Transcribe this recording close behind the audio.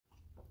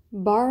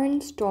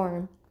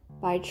Barnstorm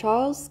by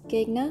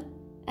Ghigna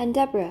and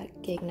Debra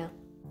Ghigna.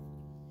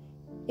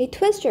 A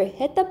twister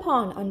hit the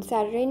pond on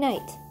Saturday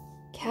night.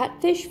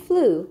 Catfish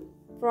flew,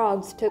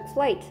 frogs took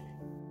flight.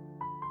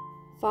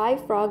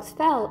 5 frogs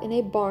fell in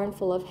a barn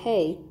full of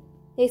hay.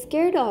 They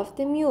scared off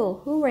the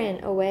mule, who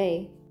ran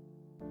away.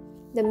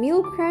 The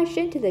mule crashed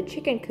into the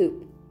chicken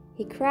coop.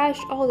 He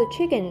crashed all the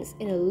chickens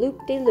in a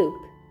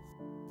loop-de-loop.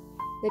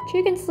 The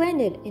chickens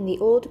landed in the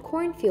old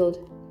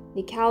cornfield.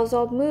 The cows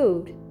all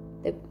moved.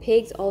 The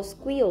pigs all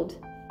squealed.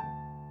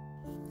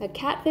 A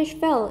catfish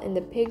fell and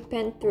the pig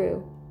pen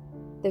through.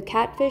 The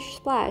catfish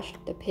splashed,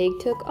 the pig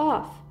took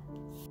off.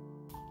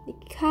 The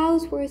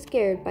cows were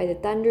scared by the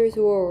thunder's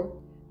roar.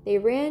 They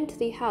ran to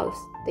the house,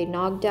 they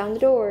knocked down the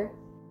door.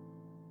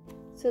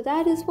 So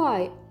that is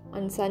why,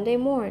 on Sunday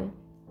morn,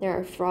 there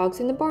are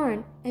frogs in the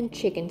barn and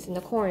chickens in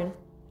the corn.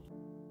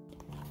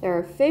 There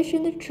are fish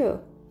in the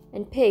trough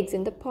and pigs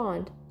in the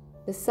pond.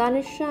 The sun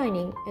is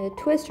shining and the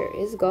twister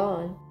is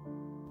gone.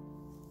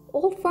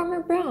 Old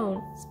Farmer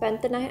Brown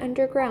spent the night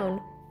underground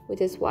with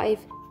his wife,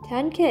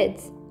 10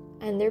 kids,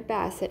 and their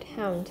basset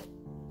hound.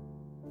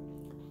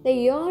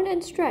 They yawned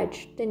and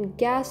stretched, then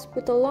gasped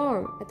with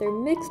alarm at their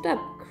mixed-up,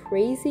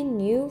 crazy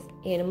new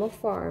animal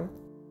farm.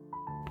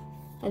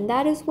 And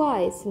that is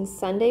why, since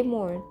Sunday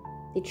morn,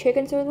 the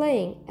chickens are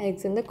laying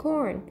eggs in the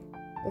corn,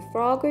 the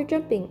frogs are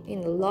jumping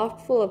in the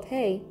loft full of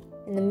hay,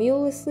 and the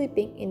mule is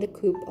sleeping in the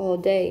coop all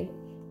day.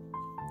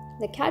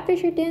 The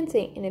catfish are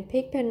dancing in a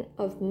pig pen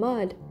of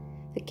mud.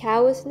 The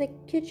cow is in the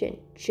kitchen,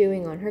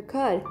 chewing on her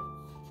cud.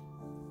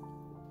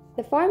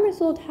 The farmer's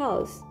old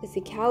house is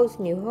the cow's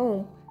new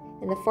home,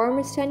 and the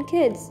farmer's 10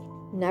 kids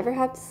never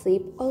have to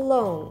sleep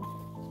alone.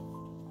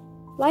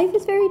 Life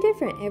is very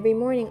different every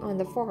morning on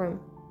the farm.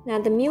 Now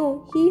the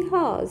mule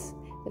hee-haws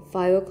the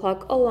 5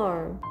 o'clock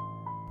alarm.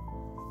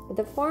 But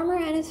the farmer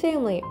and his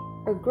family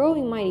are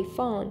growing mighty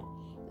fond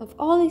of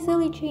all these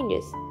silly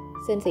changes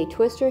since a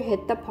twister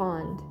hit the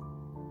pond.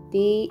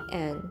 The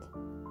end.